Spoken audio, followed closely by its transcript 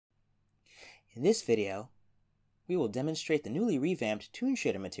In this video, we will demonstrate the newly revamped Toon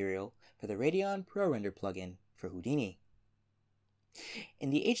Shader material for the Radeon ProRender plugin for Houdini.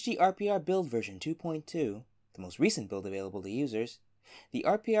 In the HD RPR build version 2.2, the most recent build available to users, the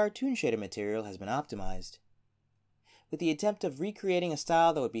RPR Toon Shader material has been optimized. With the attempt of recreating a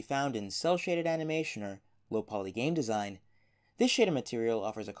style that would be found in cel-shaded animation or low-poly game design, this shader material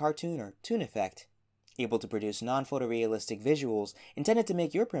offers a cartoon or toon effect, able to produce non-photorealistic visuals intended to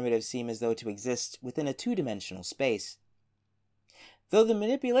make your primitives seem as though to exist within a two-dimensional space. Though the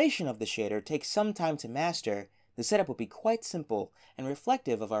manipulation of the shader takes some time to master, the setup will be quite simple and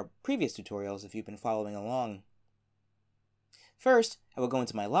reflective of our previous tutorials if you've been following along. First, I will go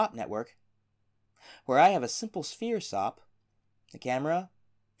into my LOP network, where I have a simple sphere SOP, a camera,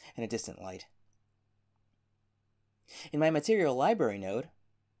 and a distant light. In my material library node,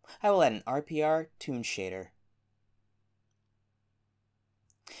 I will add an RPR Toon Shader.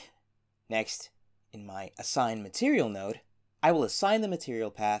 Next, in my Assign Material node, I will assign the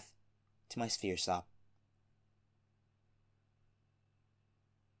material path to my sphere SOP.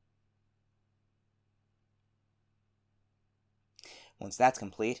 Once that's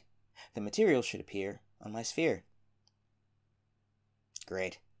complete, the material should appear on my sphere.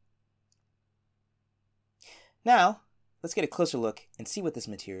 Great. Now, let's get a closer look and see what this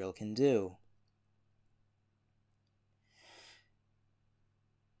material can do.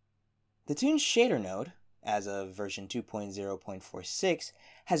 The Toon Shader node, as of version 2.0.46,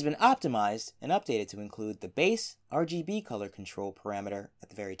 has been optimized and updated to include the base RGB color control parameter at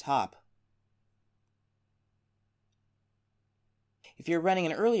the very top. If you're running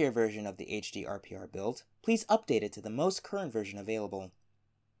an earlier version of the HD RPR build, please update it to the most current version available.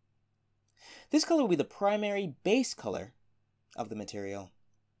 This color will be the primary base color of the material.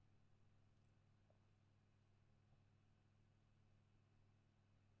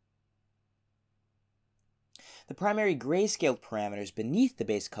 The primary grayscaled parameters beneath the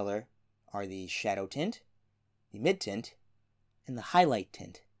base color are the shadow tint, the mid tint, and the highlight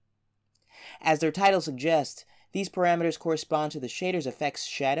tint. As their title suggests, these parameters correspond to the shader's effect's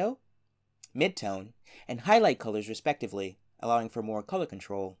shadow, midtone, and highlight colors respectively, allowing for more color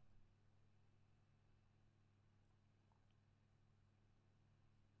control.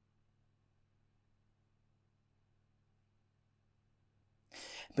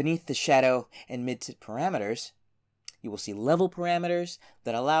 Beneath the shadow and mid-tint parameters, you will see level parameters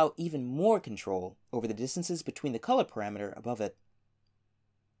that allow even more control over the distances between the color parameter above it.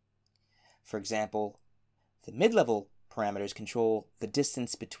 For example, the mid-level parameters control the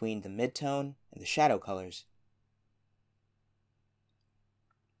distance between the midtone and the shadow colors.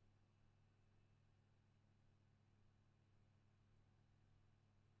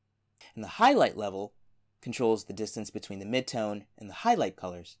 And the highlight level controls the distance between the midtone and the highlight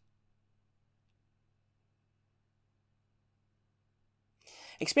colors.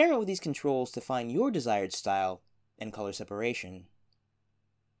 Experiment with these controls to find your desired style and color separation.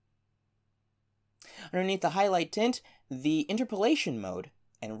 Underneath the highlight tint, the interpolation mode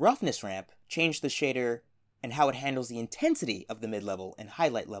and roughness ramp change the shader and how it handles the intensity of the mid-level and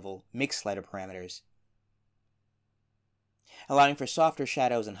highlight level mix slider parameters, allowing for softer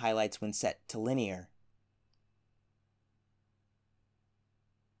shadows and highlights when set to linear.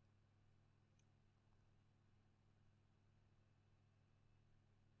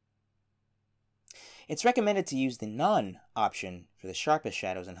 It's recommended to use the None option for the sharpest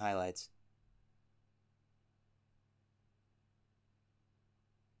shadows and highlights.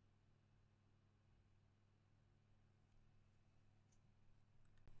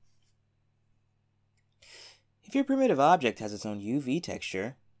 If your primitive object has its own UV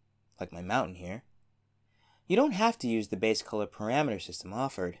texture, like my mountain here, you don't have to use the base color parameter system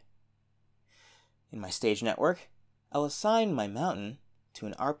offered. In my stage network, I'll assign my mountain to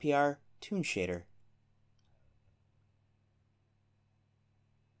an RPR Toon Shader.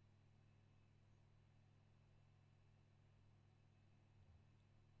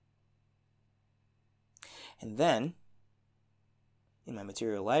 And then, in my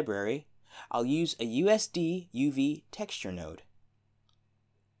material library, I'll use a USD UV texture node.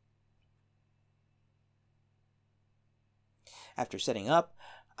 After setting up,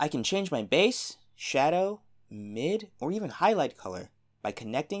 I can change my base, shadow, mid, or even highlight color by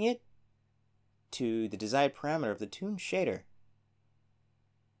connecting it to the desired parameter of the Toon Shader.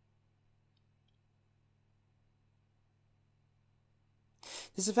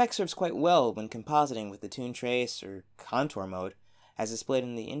 This effect serves quite well when compositing with the Toon Trace or Contour mode, as displayed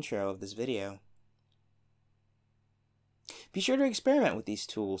in the intro of this video. Be sure to experiment with these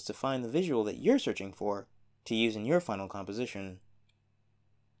tools to find the visual that you're searching for to use in your final composition.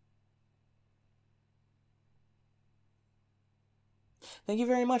 Thank you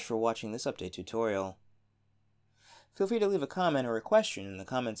very much for watching this update tutorial. Feel free to leave a comment or a question in the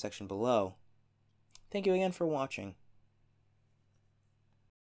comment section below. Thank you again for watching.